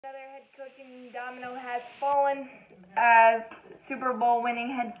Another head coaching domino has fallen as Super Bowl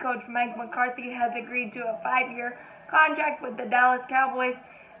winning head coach Mike McCarthy has agreed to a 5-year contract with the Dallas Cowboys.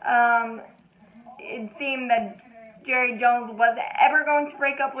 It seemed that Jerry Jones was ever going to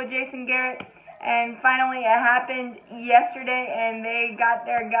break up with Jason Garrett, and finally it happened yesterday, and they got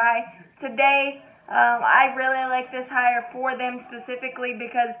their guy today. I really like this hire for them specifically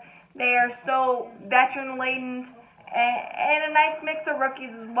because they are so veteran-laden and a nice mix of rookies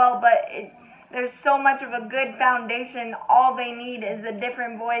as well, but there's so much of a good foundation. All they need is a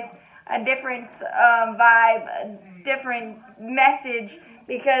different voice, a different vibe, a different message,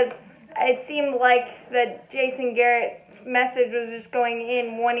 because it seemed like that Jason Garrett's message was just going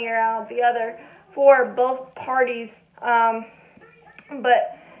in one ear out the other for both parties,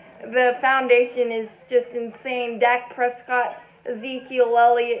 but the foundation is just insane. Dak Prescott, Ezekiel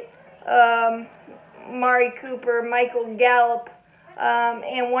Elliott, Mari Cooper, Michael Gallup,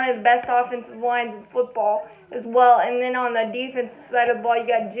 and one of the best offensive lines in football as well. And then on the defensive side of the ball, you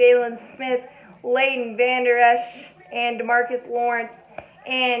got Jalen Smith, Leighton Vander Esch, and DeMarcus Lawrence.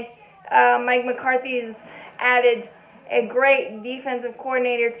 And Mike McCarthy has added a great defensive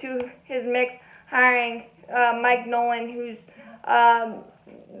coordinator to his mix, hiring Mike Nolan, who's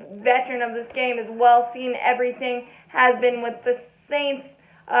veteran of this game as well, seen everything, has been with the Saints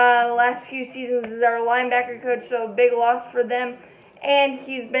the last few seasons as our linebacker coach, so a big loss for them. And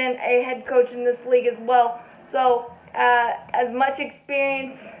he's been a head coach in this league as well. So as much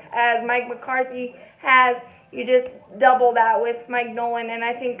experience as Mike McCarthy has, you just double that with Mike Nolan, and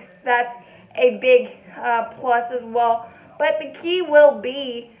I think that's a big plus as well. But the key will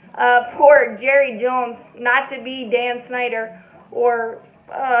be for Jerry Jones not to be Dan Snyder or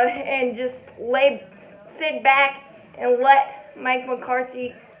and just sit back and let Mike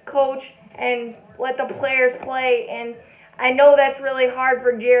McCarthy coach and let the players play. And I know that's really hard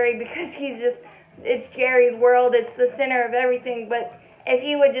for Jerry because it's Jerry's world, it's the center of everything. But if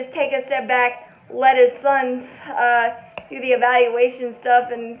he would just take a step back, let his sons do the evaluation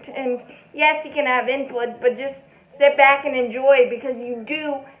stuff, and yes, he can have input, but just sit back and enjoy, because you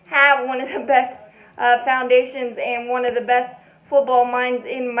do have one of the best foundations and one of the best football minds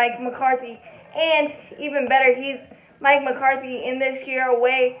in Mike McCarthy. And even better, Mike McCarthy in this year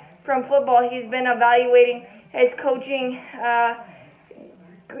away from football, he's been evaluating his coaching,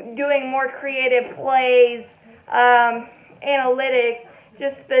 doing more creative plays, analytics,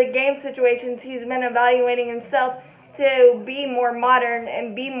 just the game situations. He's been evaluating himself to be more modern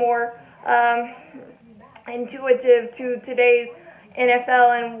and be more intuitive to today's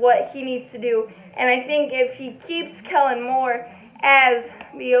NFL and what he needs to do. And I think if he keeps Kellen Moore as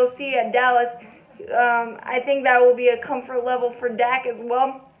the OC at Dallas, I think that will be a comfort level for Dak as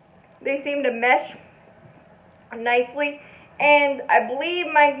well. They seem to mesh nicely, and I believe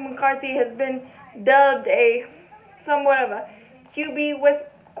Mike McCarthy has been dubbed somewhat of a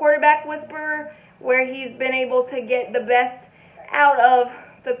quarterback whisperer, where he's been able to get the best out of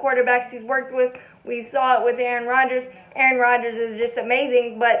the quarterbacks he's worked with. We saw it with Aaron Rodgers. Aaron Rodgers is just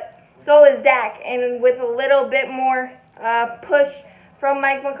amazing, but so is Dak, and with a little bit more push from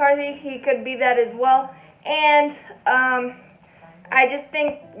Mike McCarthy, he could be that as well. And I just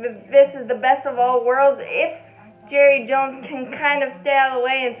think that this is the best of all worlds if Jerry Jones can kind of stay out of the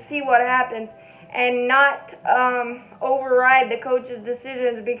way and see what happens, and not override the coach's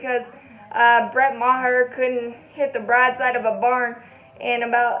decisions, because Brett Maher couldn't hit the broadside of a barn in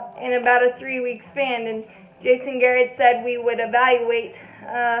about a 3-week span. And Jason Garrett said we would evaluate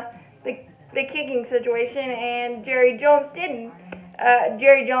the kicking situation, and Jerry Jones didn't.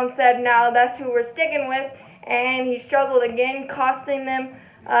 Jerry Jones said, "No, that's who we're sticking with," and he struggled again, costing them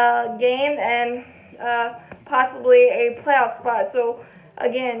a game and possibly a playoff spot. So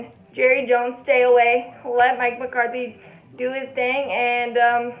again, Jerry Jones, stay away, let Mike McCarthy do his thing, and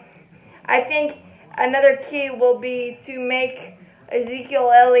I think another key will be to make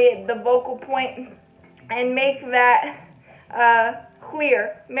Ezekiel Elliott the vocal point and make that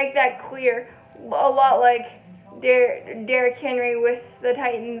clear. Make that clear, a lot like Derrick Henry with the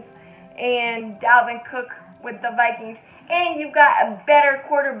Titans and Dalvin Cook with the Vikings. And you've got a better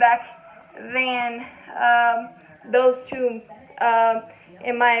quarterback than those two,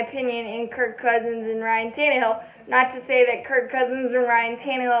 in my opinion, in Kirk Cousins and Ryan Tannehill. Not to say that Kirk Cousins and Ryan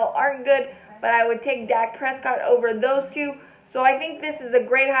Tannehill aren't good, but I would take Dak Prescott over those two. So I think this is a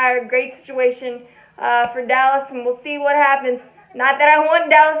great hire, great situation for Dallas, and we'll see what happens. Not that I want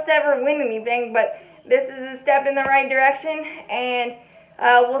Dallas to ever win anything, but this is a step in the right direction, and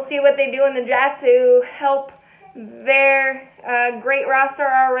we'll see what they do in the draft to help their great roster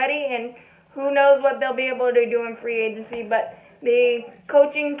already, and who knows what they'll be able to do in free agency. But The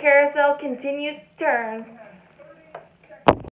coaching carousel continues to turn.